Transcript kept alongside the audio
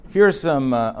Here are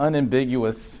some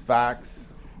unambiguous facts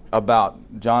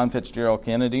about John Fitzgerald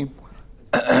Kennedy.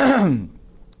 I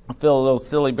feel a little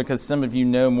silly because some of you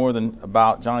know more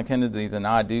about John Kennedy than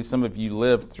I do. Some of you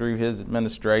lived through his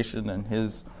administration and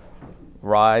his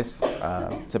rise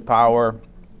to power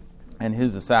and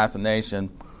his assassination.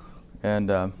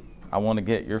 And I want to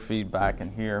get your feedback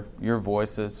and hear your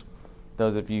voices,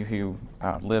 those of you who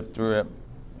lived through it.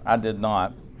 I did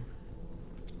not.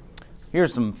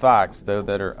 Here's some facts, though,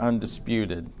 that are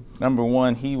undisputed. Number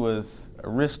one, he was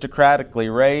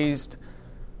aristocratically raised.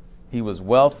 He was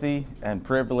wealthy and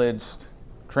privileged.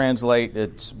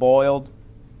 Translated, spoiled.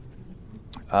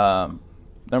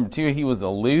 Number two, he was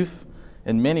aloof.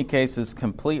 In many cases,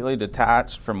 completely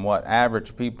detached from what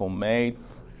average people made.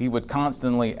 He would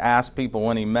constantly ask people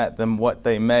when he met them what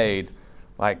they made.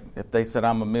 Like if they said,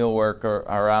 I'm a mill worker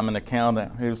or I'm an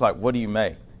accountant, he was like, what do you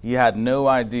make? He had no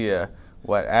idea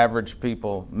what average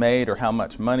people made or how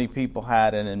much money people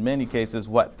had, and in many cases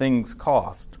what things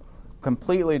cost.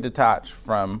 Completely detached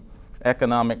from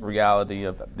economic reality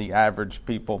of the average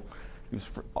people. He was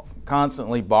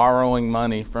constantly borrowing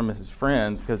money from his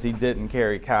friends because he didn't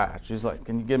carry cash. He was like,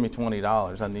 can you give me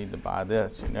 $20? I need to buy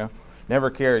this,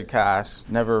 Never carried cash,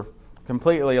 never,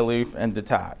 completely aloof and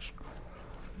detached.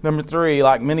 Number three,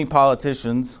 like many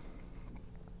politicians,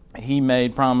 he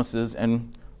made promises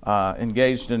and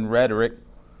engaged in rhetoric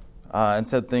and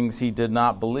said things he did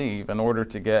not believe in order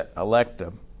to get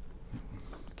elected.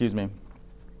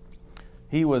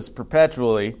 He was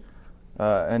perpetually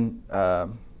and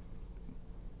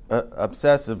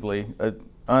obsessively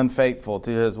unfaithful to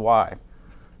his wife.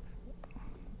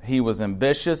 He was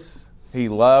ambitious, he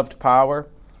loved power,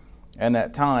 and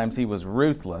at times he was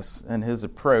ruthless in his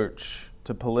approach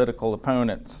to political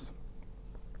opponents.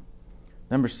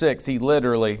 Number six, he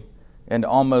literally and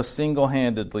almost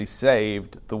single-handedly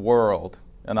saved the world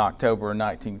in October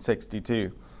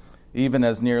 1962, even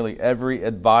as nearly every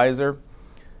advisor,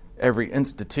 every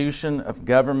institution of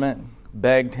government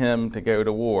begged him to go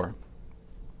to war.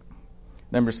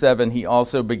 Number seven, he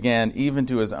also began, even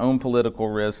to his own political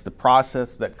risk, the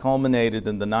process that culminated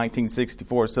in the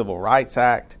 1964 Civil Rights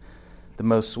Act, the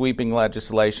most sweeping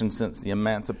legislation since the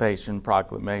Emancipation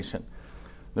Proclamation.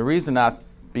 The reason I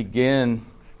begin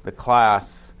the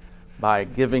class by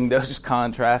giving those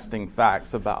contrasting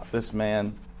facts about this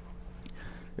man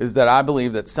is that I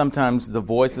believe that sometimes the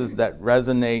voices that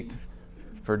resonate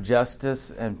for justice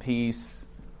and peace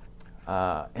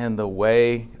and the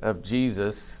way of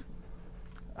Jesus,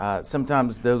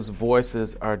 sometimes those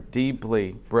voices are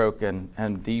deeply broken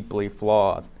and deeply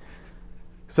flawed.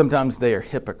 Sometimes they are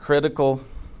hypocritical.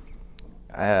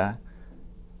 I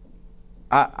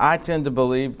tend to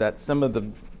believe that some of the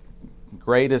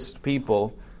greatest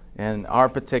people in our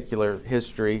particular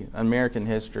history, American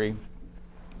history,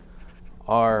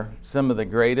 are some of the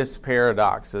greatest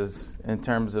paradoxes in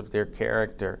terms of their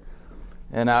character.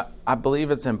 And I believe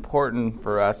it's important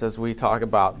for us as we talk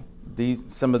about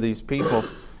some of these people,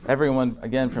 everyone,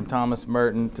 again, from Thomas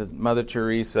Merton to Mother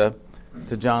Teresa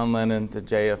to John Lennon to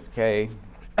JFK.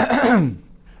 And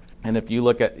if you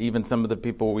look at even some of the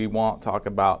people we won't talk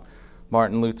about,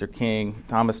 Martin Luther King,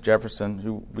 Thomas Jefferson,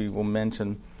 who we will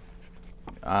mention,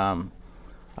 a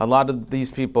lot of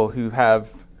these people who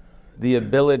have the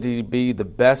ability to be the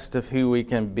best of who we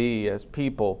can be as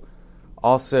people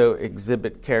also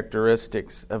exhibit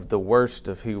characteristics of the worst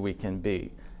of who we can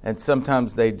be. And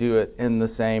sometimes they do it in the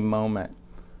same moment.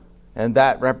 And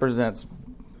that represents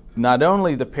not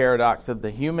only the paradox of the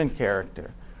human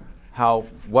character,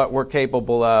 what we're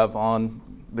capable of on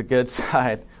the good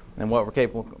side and what we're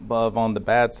capable of on the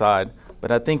bad side, but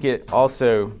I think it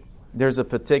also, there's a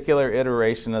particular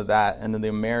iteration of that in the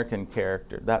American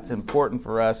character that's important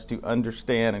for us to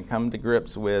understand and come to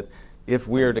grips with if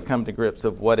we're to come to grips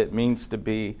of what it means to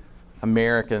be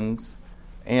Americans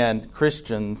and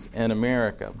Christians in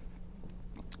America.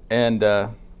 And I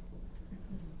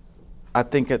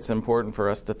think it's important for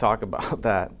us to talk about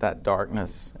that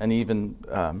darkness and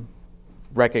even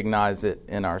recognize it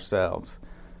in ourselves.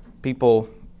 People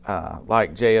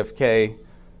like JFK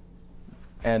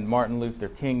and Martin Luther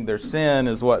King, their sin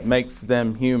is what makes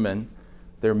them human.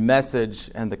 Their message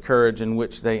and the courage in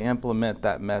which they implement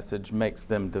that message makes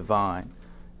them divine.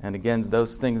 And again,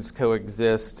 those things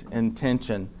coexist in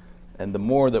tension. And the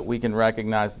more that we can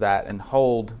recognize that and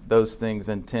hold those things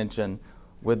in tension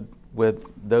with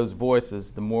those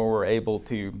voices, the more we're able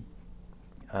to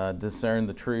discern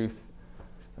the truth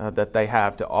that they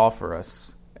have to offer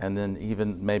us, and then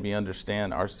even maybe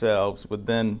understand ourselves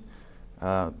within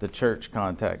the church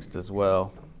context as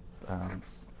well,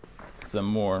 some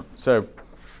more. So,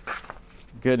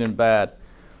 good and bad.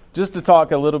 just to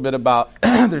talk a little bit about,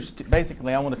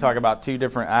 basically I want to talk about two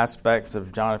different aspects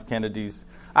of John F. Kennedy's.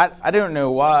 I don't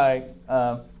know why,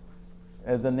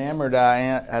 as enamored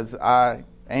as I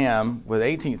am with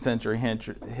 18th century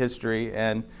history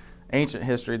and ancient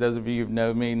history. Those of you who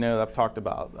know me know that I've talked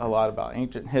about a lot about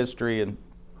ancient history and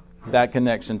that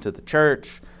connection to the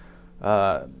church,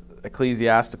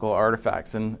 ecclesiastical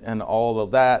artifacts, and all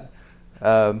of that.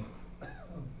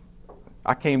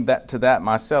 I came to that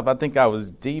myself. I think I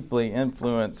was deeply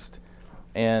influenced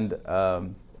and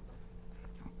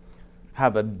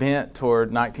have a bent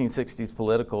toward 1960s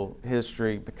political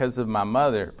history because of my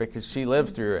mother, because she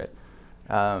lived through it.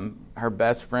 Her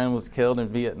best friend was killed in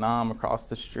Vietnam across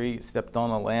the street, stepped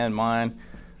on a landmine.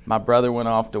 My brother went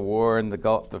off to war in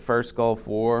the first Gulf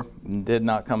War and did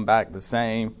not come back the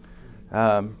same.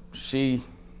 She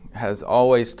has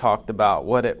always talked about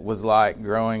what it was like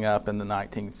growing up in the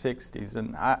 1960s.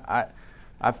 And I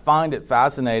find it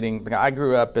fascinating because I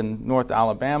grew up in North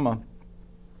Alabama,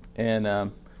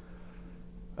 and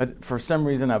for some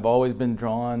reason I've always been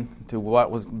drawn to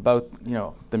what was both,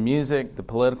 the music, the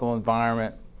political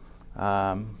environment,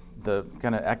 the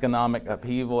kind of economic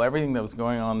upheaval, everything that was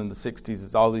going on in the 60s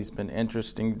has always been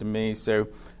interesting to me. So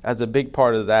as a big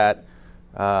part of that,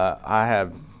 I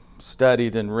have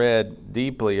studied and read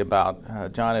deeply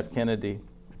about John F. Kennedy.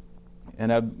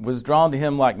 And I was drawn to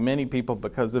him like many people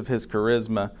because of his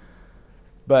charisma.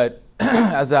 But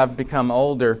as I've become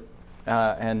older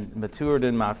and matured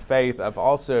in my faith, I've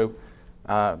also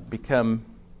become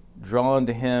drawn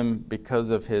to him because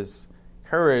of his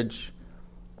courage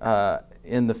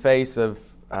in the face of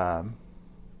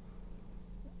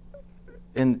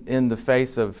in the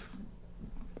face of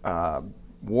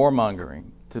warmongering,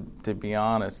 to be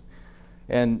honest.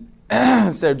 And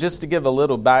so just to give a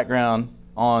little background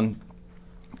on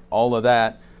all of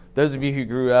that, those of you who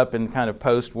grew up in kind of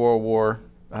post-World War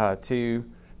II,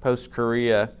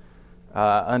 post-Korea,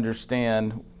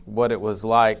 understand what it was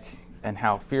like and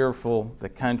how fearful the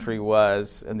country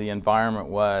was and the environment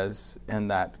was in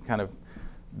that kind of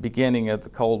beginning of the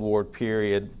Cold War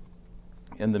period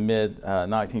in the mid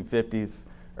 1950s,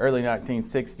 early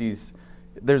 1960s.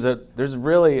 There's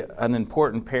really an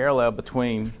important parallel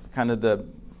between kind of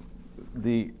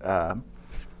the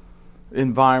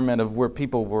environment of where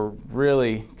people were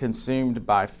really consumed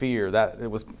by fear. That it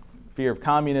was fear of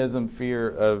communism, fear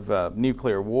of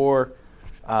nuclear war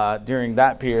during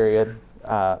that period,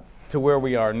 to where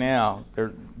we are now.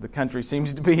 The country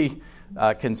seems to be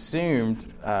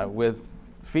consumed with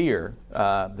fear.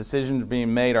 Decisions are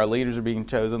being made, our leaders are being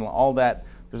chosen, all that.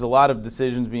 There's a lot of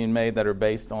decisions being made that are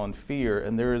based on fear,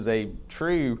 and there is a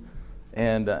true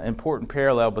and important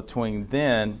parallel between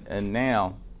then and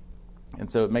now.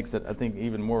 And so it makes it, I think,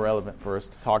 even more relevant for us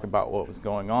to talk about what was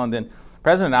going on then.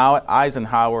 President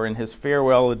Eisenhower, in his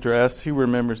farewell address, who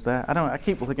remembers that? I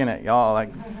keep looking at y'all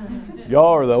like,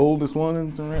 y'all are the oldest one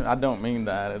in the room. I don't mean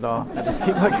that at all. I just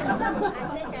keep looking.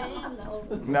 I think I am the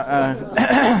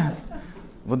oldest.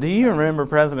 Well, do you remember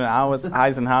President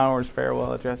Eisenhower's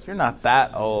farewell address? You're not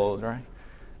that old, right?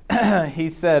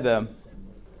 He said,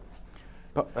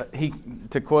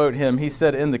 to quote him, he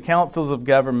said, "In the councils of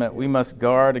government, we must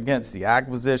guard against the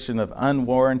acquisition of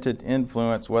unwarranted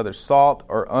influence, whether sought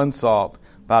or unsought,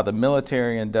 by the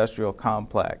military-industrial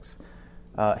complex."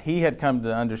 He had come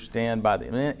to understand by the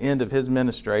end of his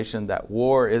administration that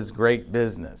war is great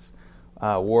business.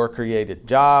 War created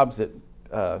jobs, it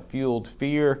fueled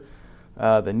fear.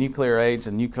 The nuclear age,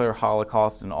 the nuclear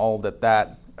holocaust, and all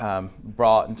that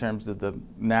brought in terms of the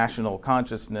national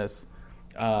consciousness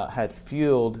had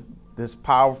fueled this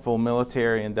powerful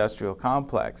military-industrial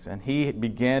complex. And he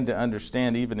began to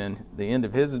understand, even in the end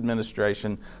of his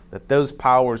administration, that those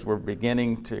powers were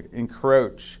beginning to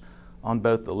encroach on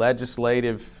both the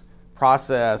legislative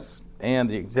process and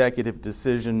the executive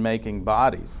decision-making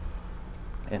bodies.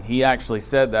 And he actually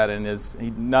said that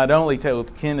he not only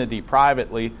told Kennedy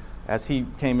privately as he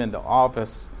came into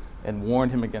office and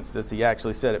warned him against this, he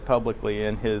actually said it publicly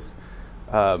in his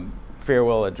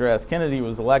farewell address. Kennedy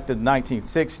was elected in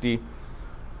 1960.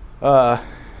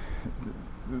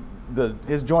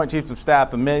 His Joint Chiefs of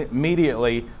Staff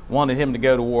immediately wanted him to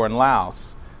go to war in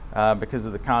Laos because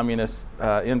of the communist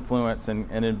influence and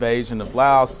invasion of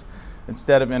Laos.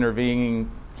 Instead of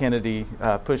intervening, Kennedy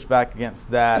pushed back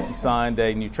against that and signed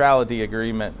a neutrality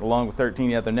agreement along with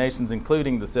 13 other nations,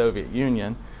 including the Soviet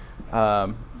Union.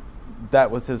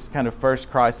 That was his kind of first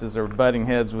crisis, or butting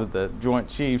heads with the Joint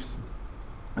Chiefs.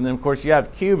 And then, of course, you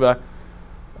have Cuba,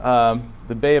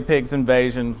 the Bay of Pigs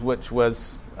invasion, which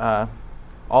was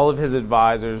all of his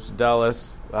advisors,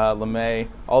 Dulles, LeMay,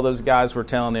 all those guys were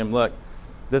telling him, look,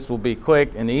 this will be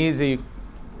quick and easy.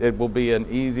 it will be an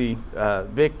easy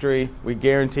victory. We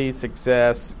guarantee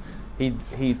success.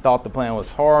 He thought the plan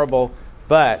was horrible,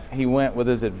 but he went with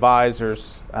his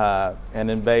advisors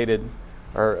and invaded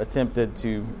or attempted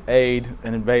to aid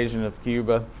an invasion of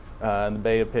Cuba. And the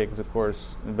Bay of Pigs, of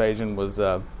course, invasion was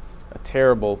a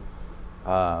terrible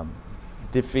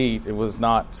defeat. It was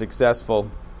not successful.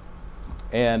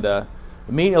 And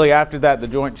immediately after that, the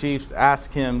Joint Chiefs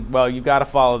asked him, well, you've got to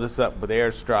follow this up with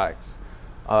airstrikes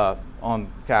on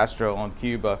Castro, on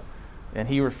Cuba. And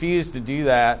he refused to do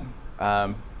that,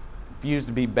 refused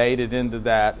to be baited into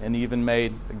that, and even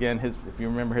made, again, if you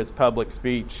remember his public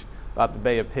speech about the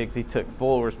Bay of Pigs, he took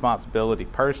full responsibility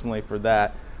personally for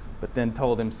that, but then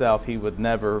told himself he would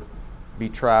never be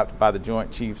trapped by the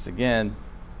Joint Chiefs again.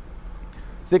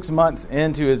 6 months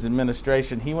into his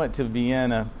administration, he went to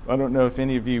Vienna. I don't know if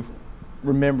any of you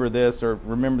remember this or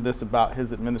remember this about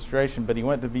his administration, but he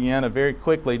went to Vienna very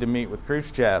quickly to meet with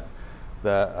Khrushchev,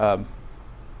 the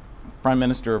Prime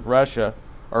Minister of Russia,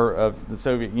 or of the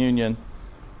Soviet Union,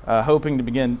 hoping to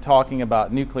begin talking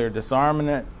about nuclear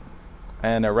disarmament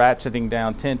and ratcheting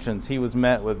down tensions. He was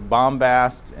met with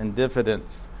bombast and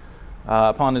diffidence.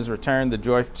 Upon his return, the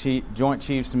Joint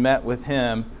Chiefs met with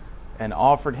him and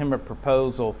offered him a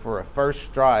proposal for a first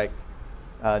strike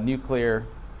nuclear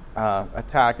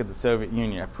attack of the Soviet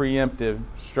Union, a preemptive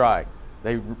strike.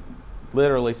 They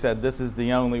literally said this is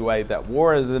the only way, that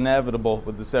war is inevitable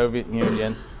with the Soviet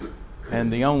Union,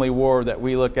 and the only war that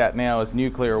we look at now is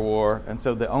nuclear war, and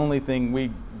so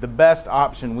the best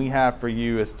option we have for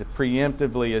you is to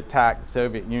preemptively attack the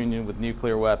Soviet Union with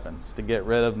nuclear weapons, to get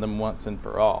rid of them once and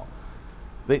for all.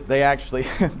 They actually,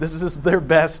 this is their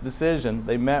best decision.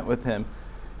 They met with him.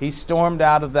 He stormed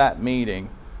out of that meeting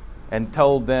and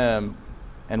told them,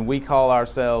 and we call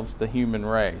ourselves the human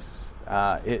race.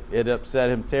 It upset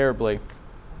him terribly.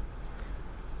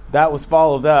 That was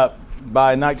followed up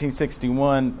by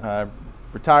 1961,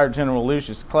 retired General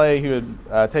Lucius Clay, who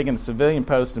had taken a civilian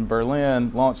post in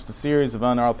Berlin, launched a series of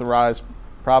unauthorized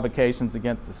provocations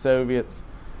against the Soviets.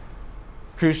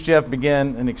 Khrushchev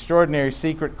began an extraordinary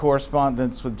secret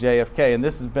correspondence with JFK, and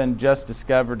this has been just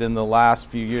discovered in the last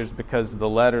few years because the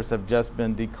letters have just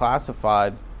been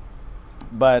declassified.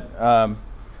 But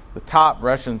the top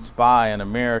Russian spy in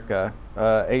America,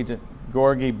 Agent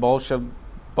Georgy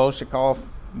Bolshakov,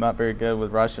 not very good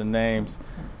with Russian names,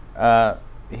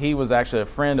 he was actually a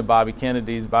friend of Bobby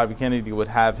Kennedy's. Bobby Kennedy would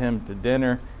have him to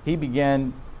dinner. He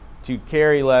began to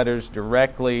carry letters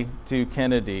directly to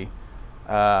Kennedy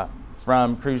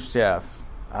from Khrushchev.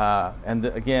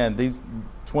 Again, these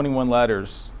 21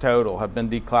 letters total have been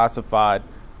declassified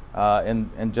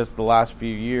in just the last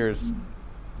few years.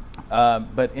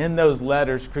 But in those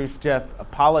letters, Khrushchev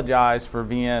apologized for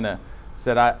Vienna,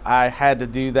 said, I had to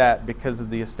do that because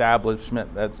of the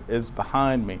establishment that is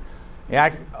behind me. He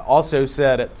also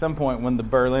said at some point when the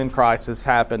Berlin crisis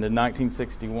happened in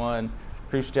 1961,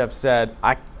 Khrushchev said,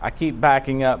 I keep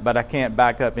backing up, but I can't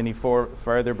back up any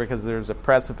further because there's a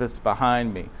precipice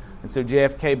behind me. And so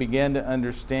JFK began to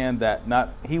understand that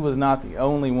he was not the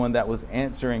only one that was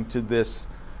answering to this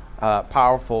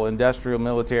powerful industrial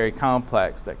military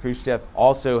complex, that Khrushchev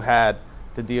also had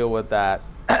to deal with that.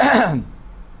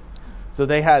 So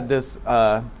they had this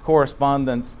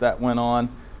correspondence that went on,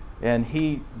 and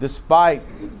he, despite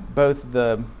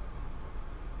the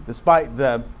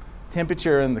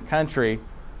temperature in the country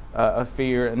of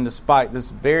fear, and despite this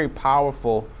very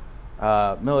powerful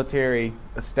military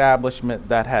establishment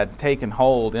that had taken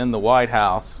hold in the White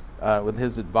House with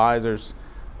his advisors,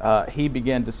 he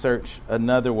began to search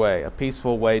another way, a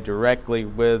peaceful way, directly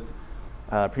with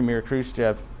Premier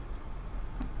Khrushchev.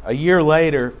 A year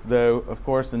later, though, of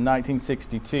course, in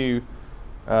 1962,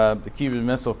 the Cuban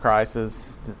Missile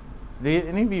Crisis. Do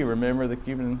any of you remember the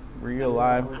Cuban? Were you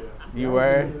alive? Oh, yeah. You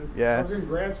were? Yeah. I was in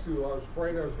grad school. I was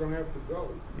afraid I was going to have to go.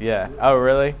 Yeah. Oh,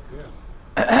 really?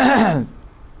 Yeah.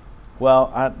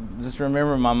 Well, I just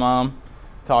remember my mom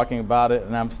talking about it,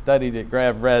 and I've studied it.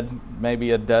 I've read maybe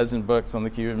a dozen books on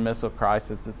the Cuban Missile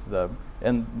Crisis.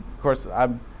 And of course,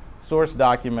 I'm a source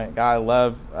document guy. I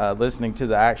love listening to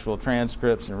the actual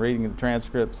transcripts and reading the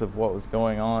transcripts of what was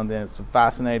going on. Then it's a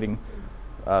fascinating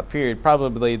period,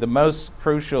 probably the most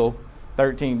crucial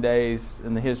 13 days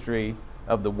in the history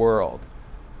of the world.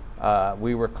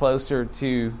 We were closer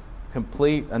to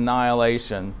complete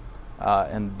annihilation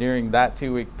and during that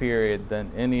 2-week period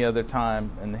than any other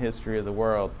time in the history of the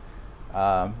world.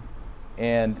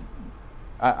 And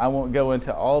I won't go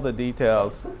into all the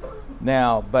details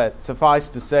now, but suffice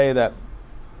to say that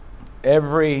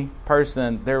every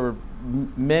person, there were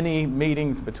many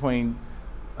meetings between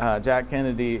Jack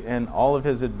Kennedy and all of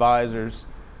his advisors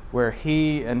where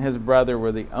he and his brother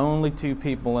were the only two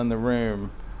people in the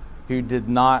room who did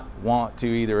not want to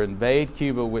either invade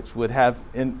Cuba, which would have,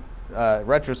 in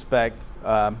retrospect,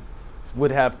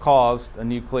 would have caused a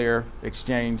nuclear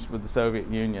exchange with the Soviet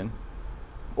Union,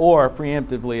 or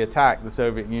preemptively attack the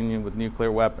Soviet Union with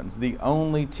nuclear weapons. The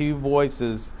only two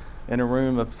voices in a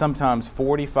room of sometimes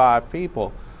 45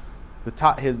 people.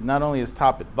 Not only his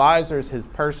top advisors, his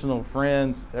personal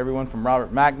friends, everyone from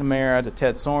Robert McNamara to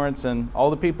Ted Sorensen,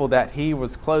 all the people that he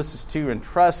was closest to and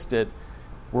trusted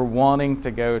were wanting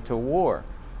to go to war.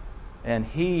 And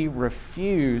he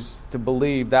refused to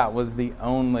believe that was the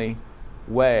only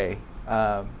way.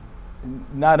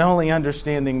 Not only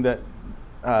understanding that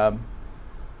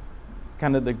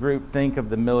kind of the group think of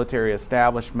the military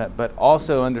establishment, but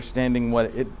also understanding what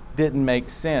it didn't make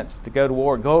sense to go to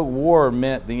war. Go to war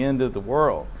meant the end of the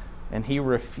world. And he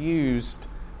refused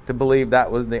to believe that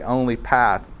was the only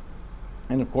path.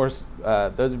 And of course,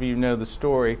 those of you who know the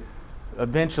story,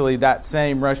 eventually that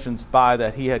same Russian spy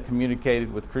that he had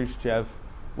communicated with Khrushchev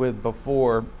with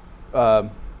before,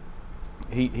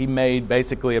 he made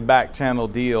basically a back channel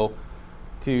deal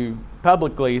to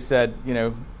publicly said,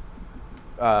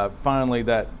 finally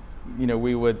that,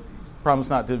 we would promise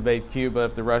not to invade Cuba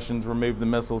if the Russians removed the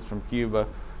missiles from Cuba.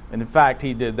 And in fact,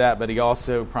 he did that, but he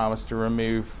also promised to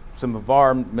remove some of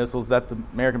our missiles that the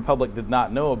American public did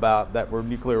not know about, that were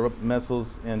nuclear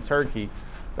missiles in Turkey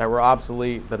that were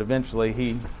obsolete. But eventually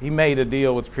he made a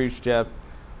deal with Khrushchev,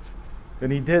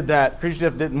 and he did that.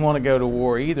 Khrushchev didn't want to go to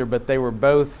war either, but they were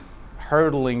both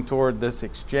hurtling toward this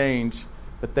exchange.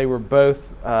 But they were both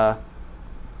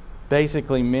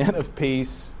basically men of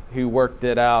peace who worked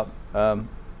it out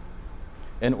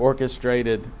and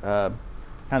orchestrated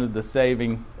kind of the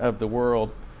saving of the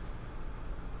world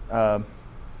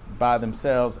by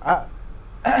themselves.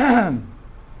 And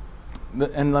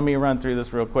let me run through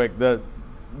this real quick.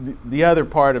 The other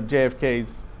part of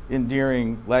JFK's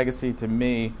endearing legacy to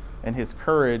me and his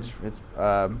courage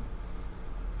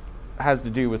has to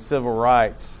do with civil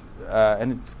rights.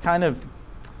 And it's kind of,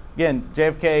 again,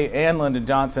 JFK and Lyndon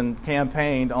Johnson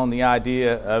campaigned on the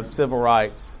idea of civil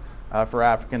rights for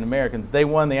African Americans. They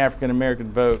won the African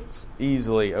American votes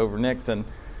easily over Nixon.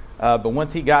 But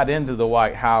once he got into the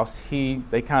White House,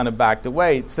 they kind of backed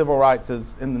away. Civil rights in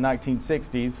the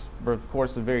 1960s were, of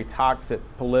course, a very toxic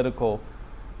political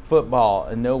football,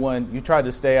 and you try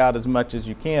to stay out as much as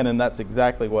you can, and that's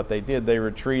exactly what they did. They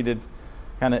retreated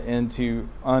kind of into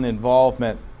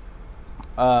uninvolvement.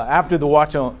 After the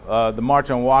March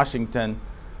on Washington,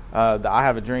 the I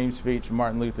Have a Dream speech from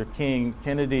Martin Luther King,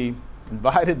 Kennedy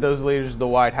invited those leaders to the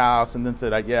White House and then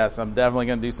said, yes, I'm definitely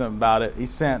going to do something about it. He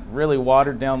sent really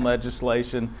watered-down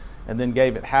legislation and then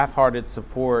gave it half-hearted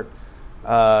support,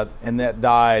 and that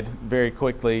died very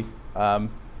quickly.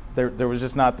 There was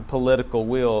just not the political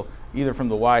will, either from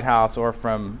the White House or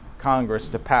from Congress,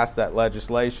 to pass that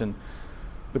legislation.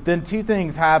 But then two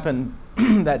things happened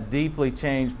that deeply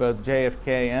changed both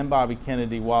JFK and Bobby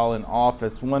Kennedy while in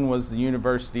office. One was the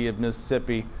University of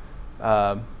Mississippi,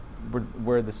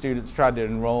 where the students tried to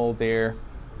enroll there.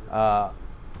 And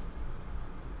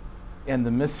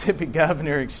the Mississippi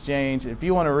Governor Exchange, if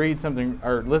you want to read something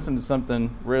or listen to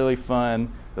something really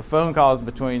fun, the phone calls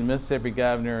between the Mississippi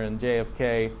Governor and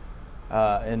JFK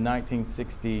in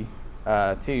 1962,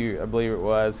 I believe it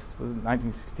was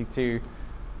 1962,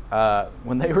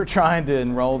 when they were trying to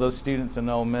enroll those students in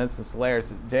Ole Miss. It's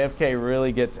hilarious. JFK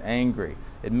really gets angry.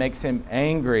 It makes him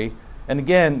angry. And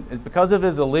again, it's because of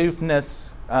his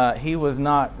aloofness. He was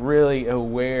not really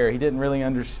aware. He didn't really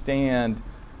understand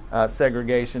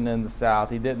segregation in the South.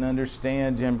 He didn't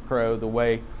understand Jim Crow the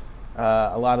way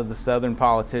a lot of the Southern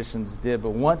politicians did.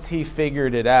 But once he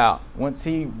figured it out, once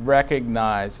he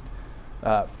recognized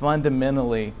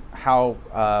fundamentally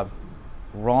how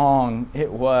wrong it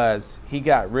was, he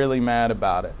got really mad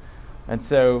about it. And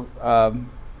so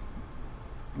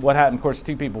what happened, of course,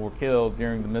 2 people were killed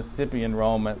during the Mississippi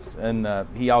enrollments, and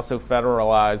he also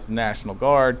federalized the National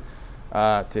Guard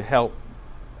to help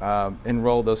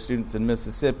enroll those students in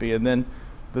Mississippi. And then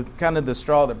the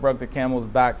straw that broke the camel's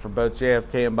back for both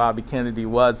JFK and Bobby Kennedy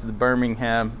was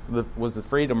the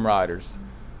Freedom Riders.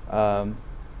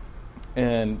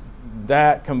 And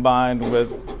that combined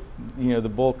with the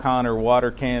Bull Connor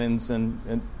water cannons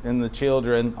and the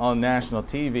children on national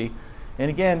TV. And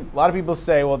again, a lot of people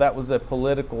say, well, that was a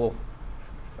political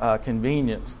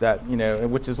convenience, that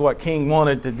which is what King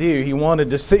wanted to do. He wanted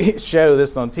to show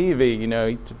this on TV.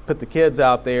 To put the kids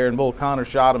out there, and Bull Connor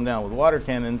shot them down with water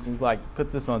cannons. He's like,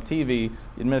 put this on TV.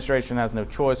 The administration has no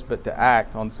choice but to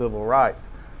act on civil rights.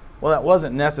 Well, that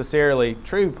wasn't necessarily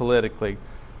true politically,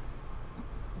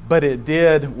 But it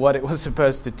did what it was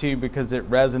supposed to do because it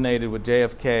resonated with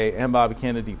JFK and Bobby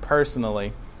Kennedy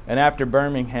personally. And after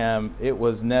Birmingham, it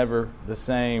was never the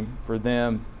same for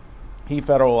them. He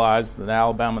federalized the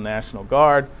Alabama National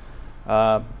Guard.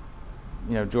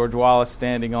 George Wallace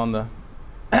standing on the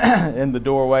in the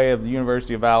doorway of the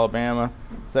University of Alabama.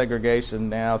 Segregation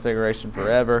now, segregation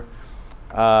forever.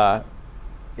 All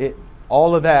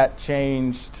of that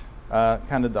changed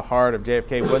kind of the heart of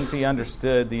JFK. Once he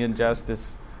understood the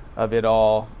injustice of it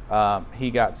all,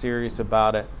 he got serious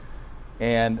about it.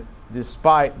 And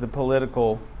despite the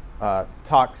political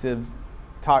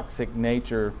toxic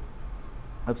nature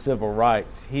of civil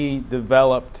rights, he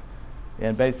developed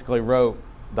and basically wrote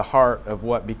the heart of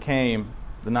what became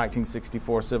the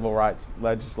 1964 civil rights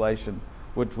legislation,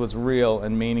 which was real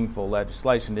and meaningful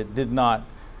legislation. It did not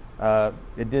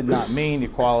mean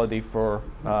equality for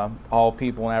all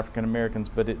people and African Americans,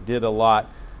 but it did a lot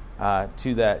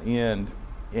to that end.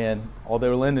 And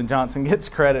although Lyndon Johnson gets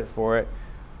credit for it,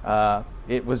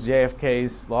 it was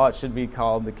JFK's law. It should be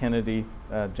called the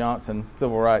Kennedy-Johnson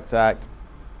Civil Rights Act.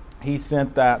 He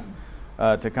sent that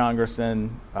to Congress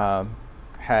and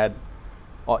had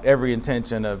every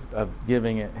intention of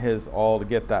giving it his all to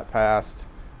get that passed.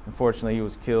 Unfortunately, he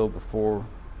was killed before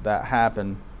that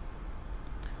happened.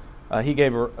 He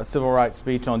gave a civil rights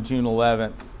speech on June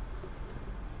 11th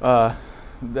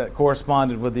that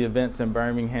corresponded with the events in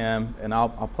Birmingham, and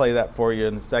I'll play that for you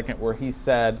in a second, where he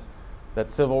said that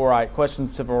questions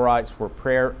of civil rights were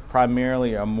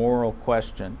primarily a moral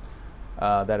question,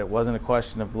 that it wasn't a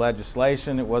question of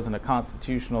legislation, it wasn't a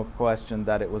constitutional question,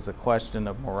 that it was a question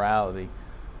of morality,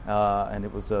 and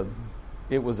it was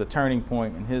a turning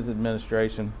point in his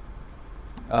administration.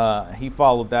 He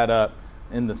followed that up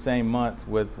in the same month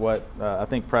with what I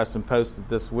think Preston posted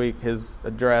this week, his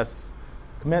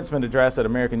commencement address at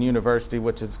American University,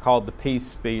 which is called the Peace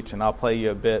Speech, and I'll play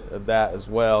you a bit of that as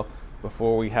well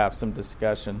before we have some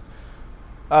discussion.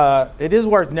 It is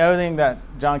worth noting that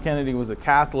John Kennedy was a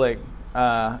Catholic,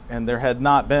 and there had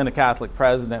not been a Catholic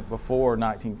president before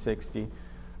 1960.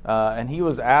 And he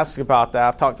was asked about that.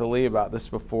 I've talked to Lee about this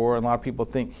before, and a lot of people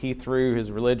think he threw his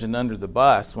religion under the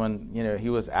bus when he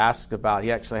was asked about.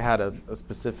 He actually had a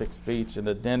specific speech at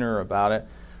a dinner about it,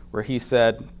 where he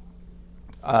said,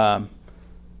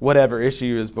 whatever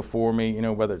issue is before me,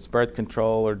 whether it's birth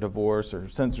control or divorce or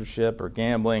censorship or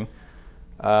gambling,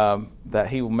 that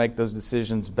he will make those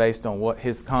decisions based on what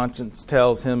his conscience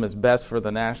tells him is best for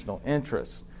the national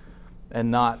interest,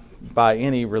 and not by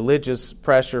any religious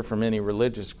pressure from any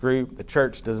religious group. The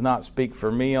church does not speak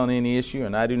for me on any issue,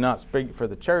 and I do not speak for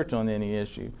the church on any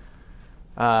issue.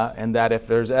 And that if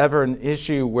there's ever an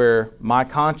issue where my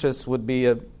conscience would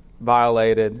be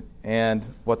violated and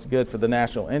what's good for the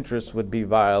national interest would be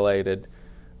violated,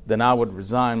 then I would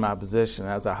resign my position,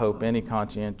 as I hope any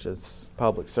conscientious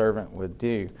public servant would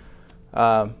do.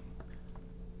 That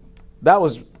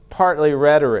was partly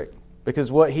rhetoric,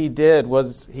 because what he did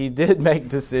was he did make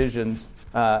decisions.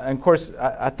 And of course,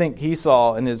 I think he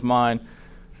saw in his mind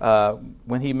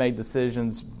when he made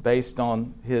decisions based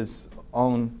on his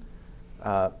own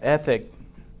ethic,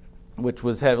 which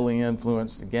was heavily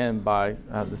influenced, again, by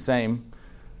the same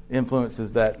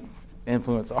influences that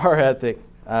influence our ethic.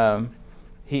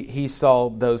 He saw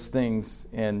those things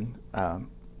in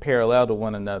parallel to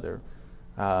one another,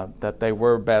 that they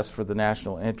were best for the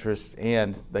national interest,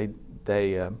 and they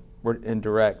were in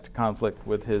direct conflict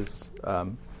with his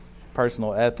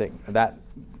personal ethic. That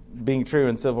being true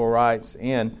in civil rights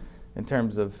and in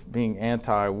terms of being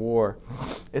anti-war.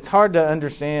 It's hard to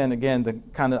understand, again, the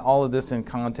kind of all of this in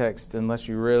context unless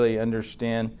you really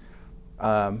understand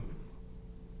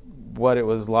what it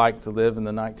was like to live in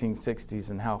the 1960s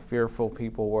and how fearful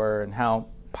people were and how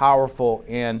powerful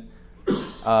and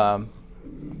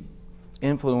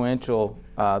influential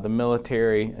the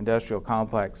military-industrial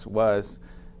complex was.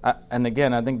 And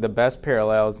again, I think the best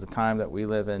parallel is the time that we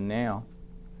live in now.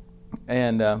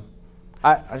 And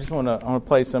I just want to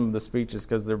play some of the speeches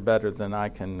because they're better than I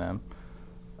can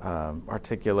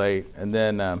articulate. And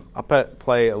then I'll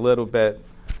play a little bit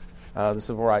the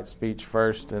civil rights speech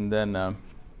first, and then a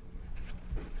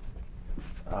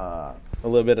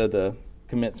little bit of the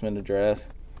commencement address.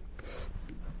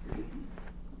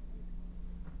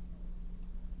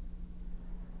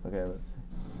 Okay, let's see.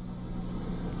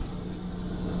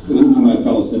 Good evening, my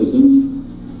fellow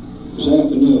citizens. This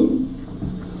afternoon,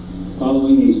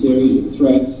 following a series of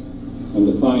threats and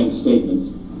defiant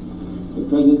statements, the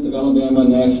presence of Alabama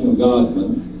National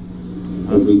Guardsmen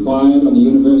is required on the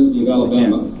University of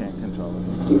Alabama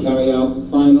to carry out the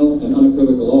final and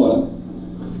unequivocal order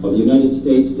of the United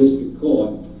States District Court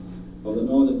of the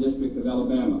Northern District of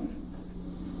Alabama.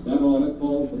 That order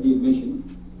called for the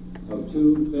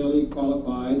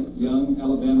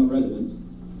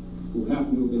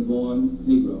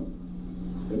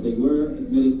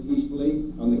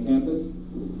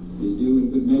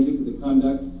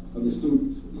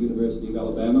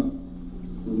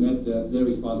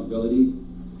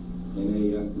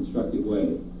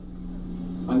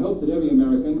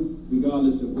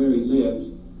he lives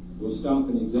will stop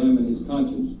and examine his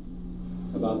conscience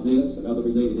about this and other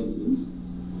related incidents.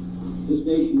 This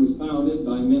nation was founded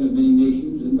by men of many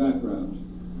nations and backgrounds.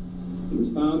 It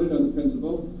was founded on the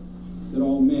principle that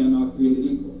all men are created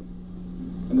equal,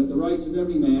 and that the rights of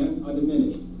every man are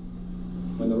diminished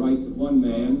when the rights of one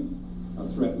man are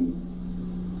threatened.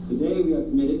 Today we are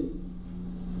committed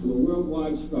to a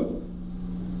worldwide struggle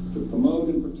to promote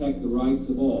and protect the rights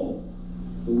of all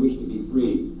who wish to be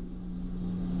free.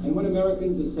 And when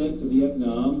Americans are sent to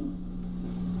Vietnam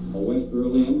or West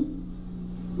Berlin,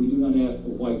 we do not ask for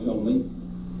whites only.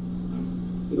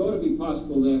 It ought to be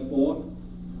possible, therefore,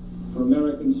 for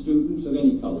American students of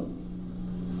any color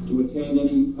to attend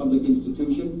any public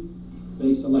institution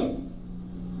they select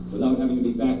without having to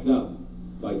be backed up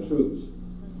by troops.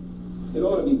 It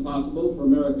ought to be possible for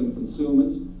American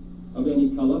consumers of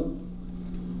any color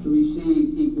to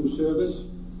receive equal service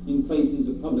in places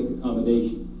of public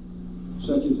accommodation,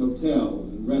 such as hotels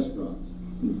and restaurants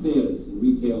and theaters and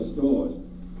retail stores,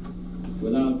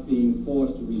 without being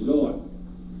forced to resort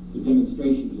to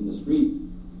demonstrations in the street.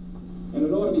 And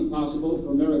it ought to be possible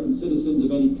for American citizens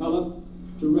of any color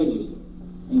to register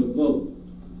and to vote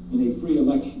in a free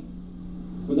election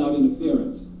without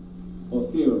interference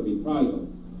or fear of reprisal.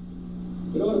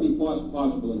 It ought to be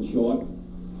possible, in short,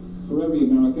 for every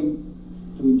American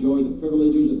to enjoy the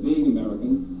privileges of being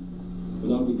American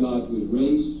without regard to his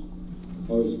race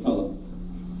or his color.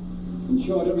 In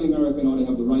short, every American ought to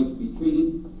have the right to be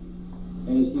treated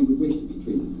as he would wish to be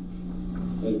treated,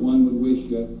 as one would wish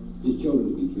his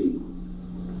children to be treated.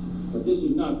 But this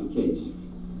is not the case.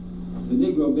 The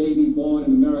Negro baby born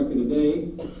in America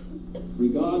today,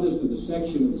 regardless of the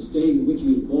section of the state in which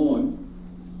he is born,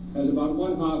 has about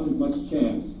 1/2 as much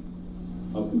chance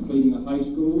of completing a high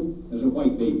school as a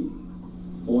white baby,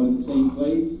 born in the same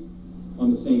place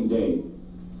on the same day.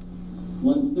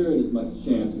 1/3 as much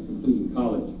chance of completing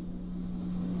college.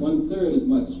 1/3 as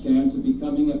much chance of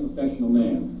becoming a professional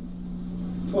man.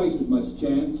 Twice as much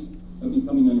chance of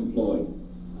becoming unemployed.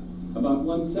 About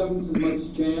 1/7 as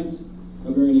much chance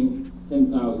of earning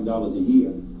 $10,000 a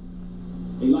year.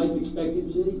 A life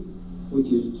expectancy which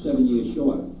is 7 years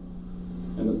shorter,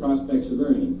 and the prospects of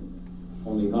earning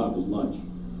only half as much.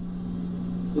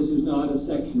 This is not a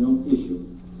sectional issue.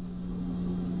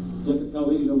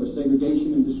 Difficulties over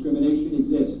segregation and discrimination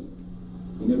exist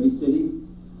in every city,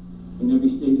 in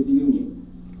every state of the Union,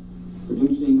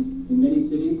 producing in many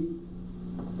cities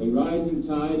a rising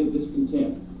tide of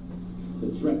discontent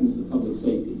that threatens the public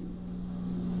safety.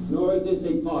 Nor is this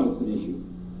a partisan issue.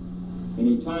 In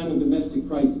a time of domestic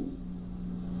crisis,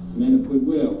 men of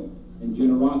goodwill and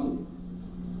generosity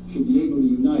should be able to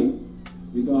unite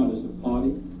regardless of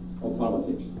party or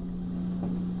politics.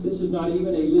 This is not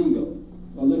even a legal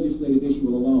or legislative issue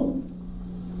alone.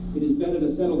 It is better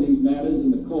to settle these matters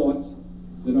in the courts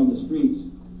than on the streets,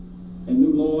 and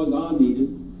new laws are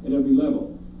needed at every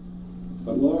level.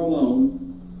 But law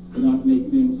alone cannot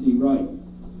make men see right.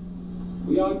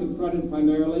 We are confronted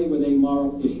primarily with a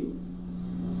moral issue.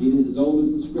 It is as old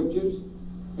as the Scriptures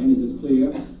and is as clear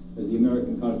as the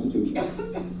American Constitution.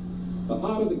 The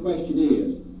heart of the question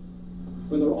is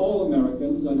whether all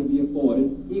Americans are to be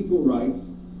afforded equal rights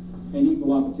and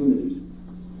equal opportunities.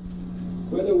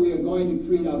 Whether we are going to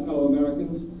treat our fellow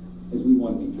Americans as we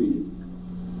want to be treated.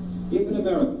 If an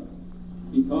American,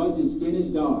 because his skin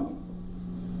is dark,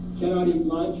 cannot eat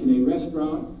lunch in a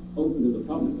restaurant open to the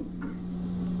public,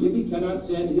 if he cannot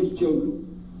send his children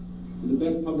to the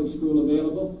best public school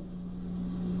available,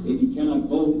 if he cannot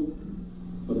vote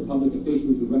for the public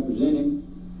officials who represent him,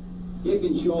 if,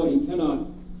 in short, he cannot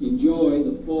enjoy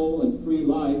the full and free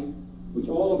life which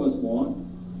all of us want,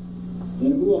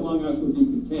 then who among us would be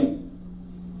content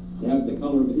to have the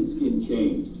color of his skin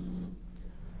changed?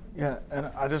 Yeah, and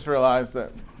I just realized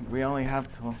that we only have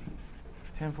till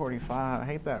 10:45. I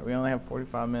hate that. We only have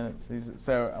 45 minutes.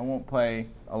 So I won't play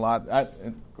a lot.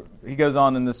 He goes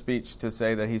on in this speech to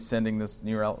say that he's sending this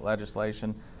new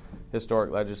legislation,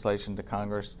 historic legislation, to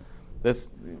Congress. It's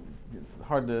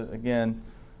hard to, again,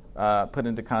 put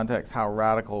into context how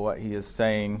radical what he is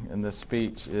saying in this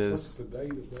speech is. What's the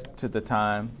date of that? To the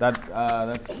time. That's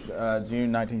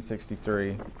June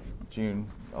 1963, June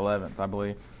 11th, I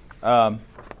believe.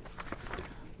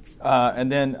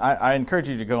 And then I encourage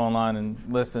you to go online and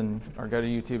listen, or go to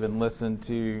YouTube and listen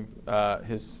to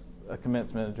his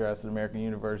commencement address at American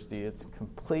University. It's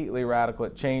completely radical.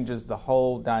 It changes the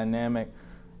whole dynamic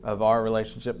of our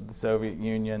relationship with the Soviet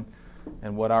Union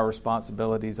and what our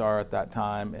responsibilities are at that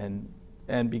time,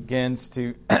 and begins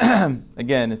to,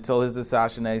 again, until his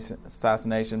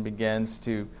assassination begins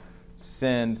to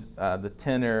send the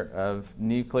tenor of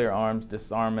nuclear arms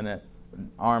disarmament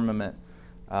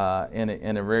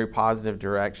in a very positive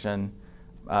direction.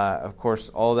 Of course,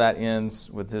 all that ends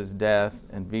with his death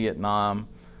in Vietnam,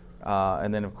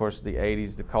 and then of course the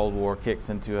 80s, the Cold War kicks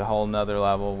into a whole nother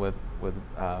level with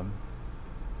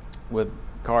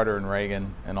Carter and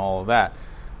Reagan and all of that.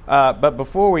 But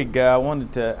before we go, I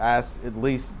wanted to at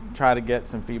least try to get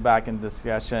some feedback and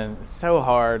discussion. It's so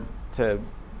hard to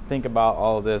think about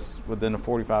all of this within a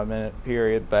 45-minute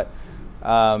period, but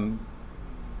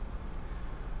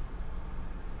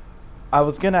I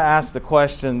was going to ask the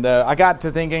question, though. I got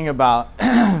to thinking about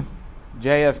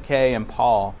JFK and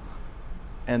Paul,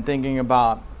 and thinking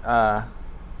about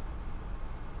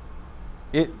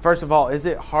first of all, is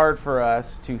it hard for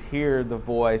us to hear the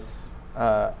voice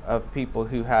of people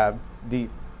who have deep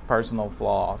personal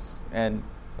flaws and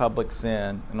public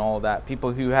sin and all of that?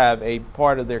 People who have a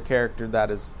part of their character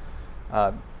that is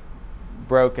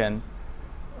broken,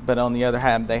 but on the other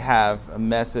hand, they have a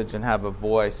message and have a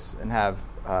voice and have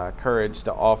courage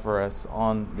to offer us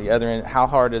on the other end. How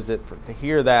hard is it to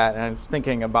hear that? And I was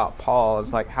thinking about Paul.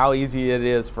 It's like how easy it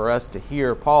is for us to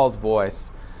hear Paul's voice,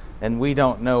 and we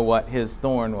don't know what his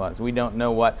thorn was. We don't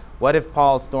know what if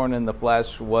Paul's thorn in the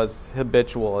flesh was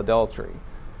habitual adultery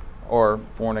or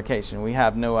fornication. We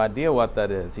have no idea what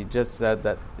that is. He just said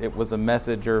that it was a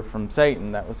messenger from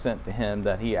Satan that was sent to him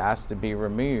that he asked to be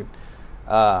removed.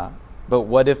 But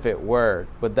what if it were?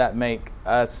 Would that make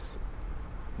us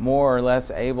more or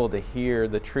less able to hear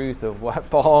the truth of what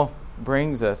Paul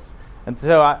brings us? And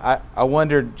so I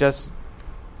wondered, just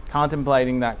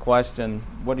contemplating that question,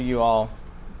 what do you all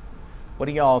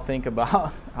think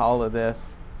about all of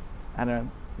this? I don't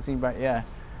know. Does anybody? Yeah.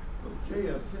 Well,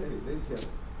 JFK, they kept,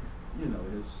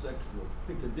 his sexual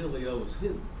peccadilloes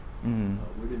hidden.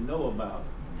 Mm-hmm. We didn't know about it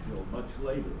until much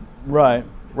later. Right.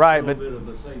 A little bit of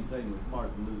the same thing with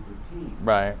Martin Luther King.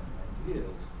 Right.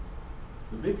 And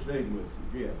the big thing with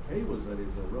JFK was that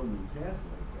he's a Roman Catholic.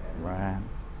 And, right.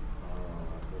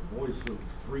 The voice of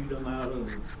freedom out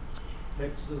of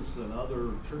Texas and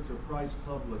other Church of Christ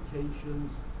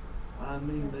publications. I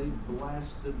mean, they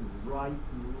blasted right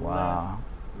and wow.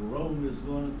 left. Rome is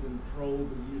going to control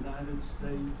the United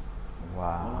States.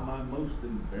 Wow. One of my most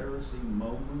embarrassing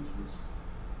moments was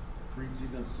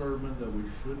preaching a sermon that we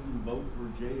shouldn't vote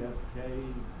for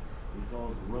JFK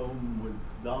because Rome would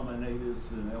dominate us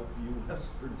in Elkview, West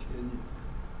Virginia.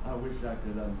 I wish I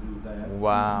could undo that.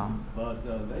 Wow. But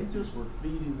they just were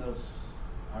feeding us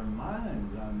our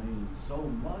minds, so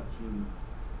much. And,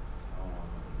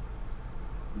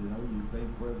 you think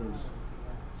where there's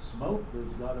smoke,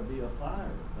 there's got to be a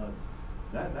fire. But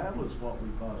that was what we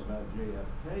thought about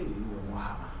JFK.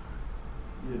 Wow.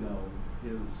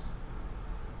 His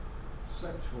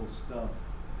sexual stuff,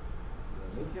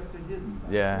 they kept it hidden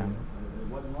back Yeah. then. It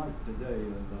wasn't like today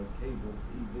and the cable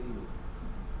TV.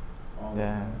 All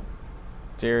Yeah. of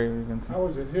that. Jerry, you can say? I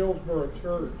was at Hillsborough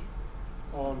Church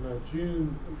on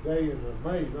June day in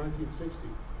May 1960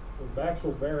 when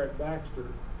Baxel Barrett Baxter,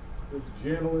 the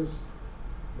gentlest,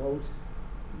 most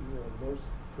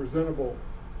presentable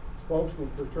spokesman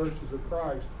for Churches of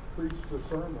Christ, preached a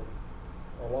sermon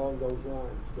along those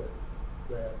lines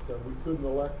that we couldn't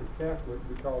elect a Catholic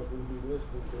because we'd be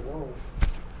listening to Rome.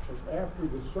 And after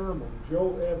the sermon,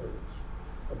 Joe Evans,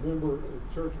 a member of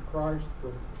the Church of Christ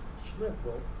from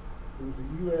Smithville, who's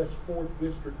a U.S. 4th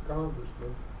District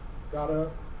Congressman, got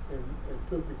up and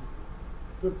took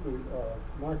the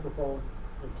microphone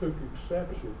and took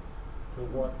exception to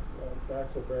what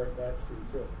Baxel Barrett Baxter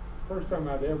said. First time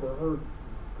I'd ever heard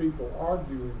people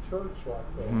argue in church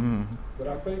like that. Mm-hmm. But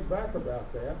I think back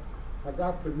about that. I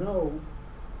got to know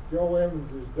Joe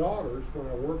Evans' daughters when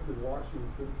I worked in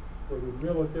Washington for the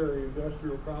military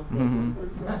industrial complex.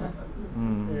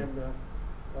 Mm-hmm. And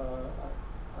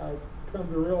I've come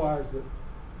to realize that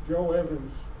Joe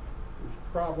Evans is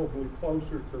probably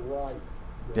closer to right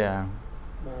than Yeah.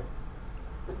 my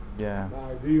Yeah.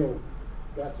 ideal.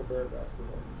 That's a bear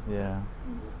basketball. Yeah.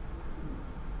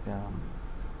 Yeah.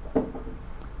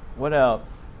 What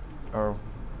else are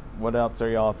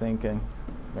y'all thinking?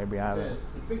 Maybe I haven't.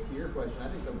 To speak to your question, I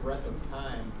think the breadth of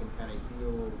time can kind of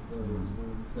heal those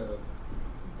wounds. So,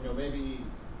 maybe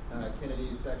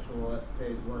Kennedy's sexual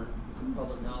escapades weren't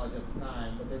public knowledge at the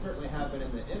time, but they certainly have been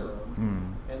in the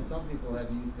interim. And some people have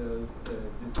used those to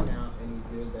discount any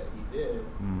good that he did.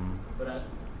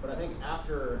 But I think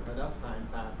after enough time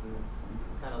passes, you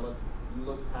can kind of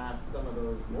look past some of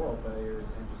those moral failures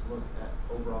and just look at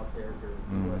overall character and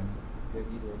see what good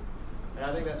he did. And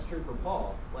I think that's true for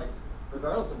Paul. Like,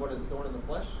 regardless of what his thorn in the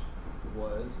flesh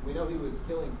was, we know he was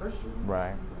killing Christians.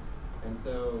 Right. And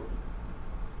so,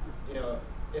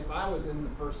 if I was in the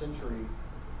first century,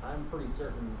 I'm pretty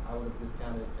certain I would have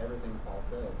discounted everything Paul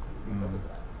said because of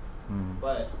that.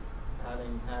 But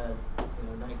having had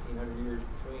 1900 years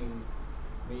between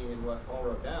me and what Paul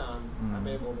wrote down, I'm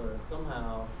able to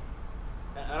somehow,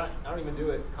 I don't even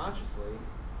do it consciously,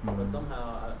 but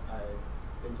somehow I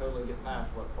can totally get past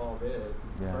what Paul did,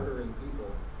 murdering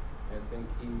people, and think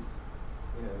he's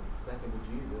second to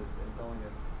Jesus and telling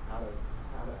us how to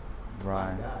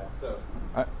find God. So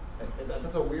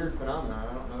that's a weird phenomenon.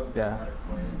 I don't know if how to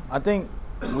explain it. I think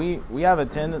we have a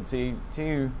tendency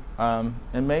to,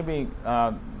 and maybe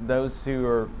those who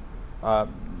are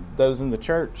those in the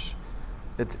church,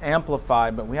 it's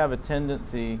amplified, but we have a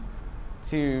tendency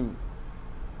to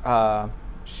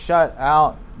shut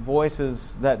out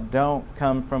voices that don't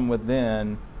come from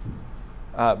within,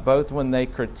 both when they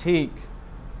critique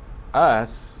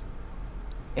us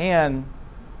and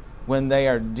when they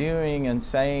are doing and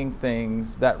saying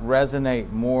things that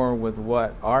resonate more with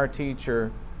what our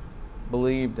teacher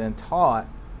believed and taught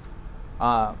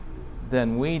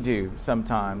than we do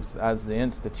sometimes as the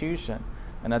institution.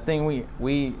 And I think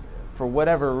we for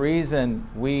whatever reason,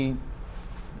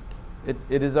 it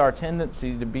is our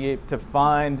tendency to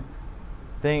find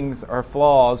things or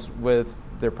flaws with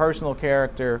their personal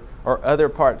character or other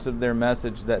parts of their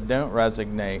message that don't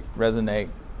resonate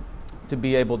to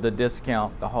be able to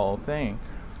discount the whole thing.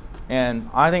 And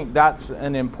I think that's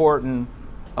an important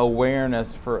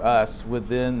awareness for us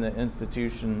within the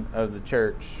institution of the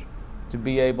church, to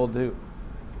be able to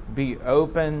be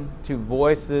open to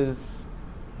voices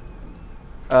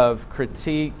of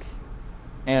critique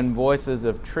and voices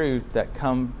of truth that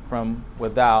come from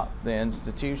without the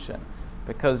institution.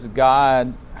 Because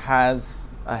God has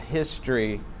a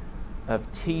history of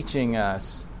teaching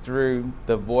us through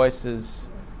the voices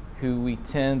who we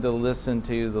tend to listen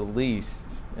to the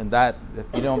least. And that, if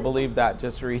you don't believe that,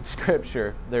 just read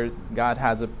Scripture. God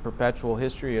has a perpetual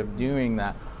history of doing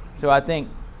that. So I think,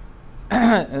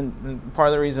 and part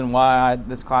of the reason why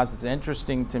this class is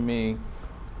interesting to me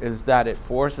is that it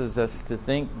forces us to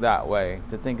think that way,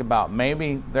 to think about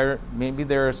maybe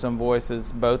there are some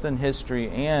voices both in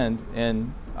history and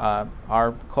in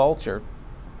our culture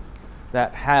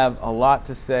that have a lot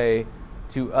to say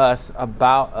to us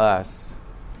about us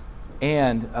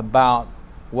and about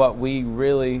what we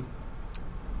really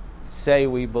say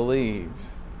we believe.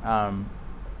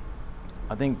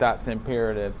 I think that's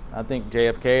imperative. I think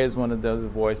JFK is one of those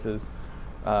voices.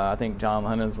 I think John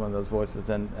Lennon is one of those voices,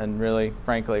 and really,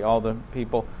 frankly, all the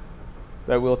people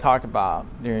that we'll talk about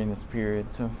during this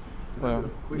period. So, well,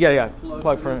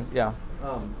 plug for.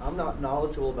 I'm not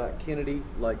knowledgeable about Kennedy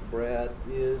like Brad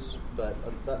is, but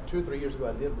about 2 or 3 years ago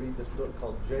I did read this book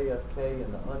called JFK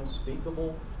and the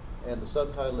Unspeakable, and the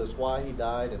subtitle is Why He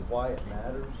Died and Why It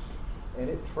Matters, and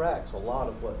it tracks a lot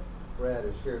of what Brad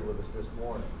has shared with us this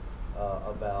morning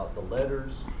about the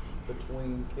letters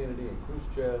between Kennedy and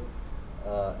Khrushchev,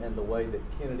 and the way that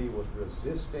Kennedy was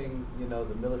resisting,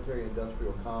 the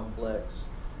military-industrial complex.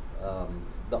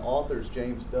 The author's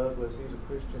James Douglas. He's a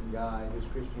Christian guy. His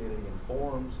Christianity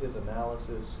informs his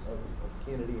analysis of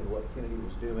Kennedy and what Kennedy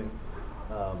was doing.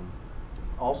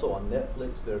 Also on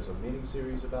Netflix, there's a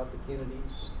mini-series about the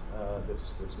Kennedys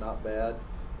that's not bad.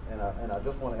 And I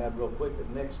just want to add real quick that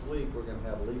next week we're going to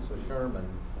have Lisa Sherman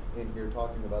in here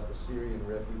talking about the Syrian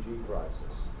refugee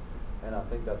crisis. And I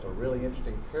think that's a really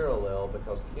interesting parallel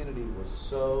because Kennedy was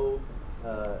so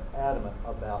adamant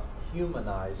about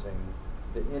humanizing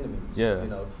the enemies,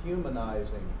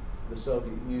 humanizing the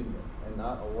Soviet Union and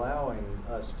not allowing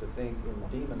us to think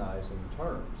in demonizing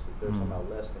terms, that they're somehow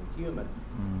less than human.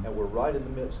 And we're right in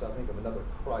the midst, I think, of another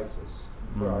crisis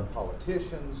where our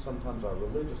politicians, sometimes our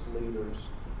religious leaders,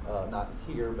 not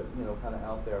here, but kind of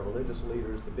out there, religious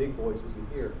leaders, the big voices you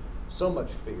hear, so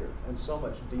much fear and so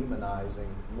much demonizing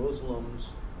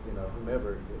Muslims,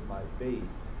 whomever it might be.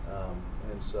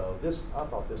 And so I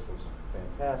thought this was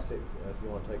fantastic if you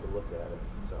want to take a look at it.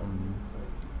 So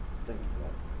thank you for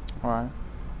that. All right.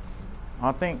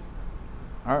 I think,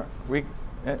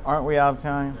 aren't we out of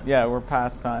time? Yeah, we're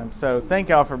past time. So thank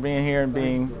y'all for being here and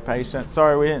being patient.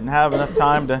 Sorry we didn't have enough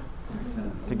time to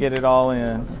get it all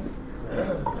in.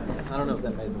 I don't know if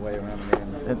that made the way around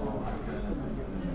again.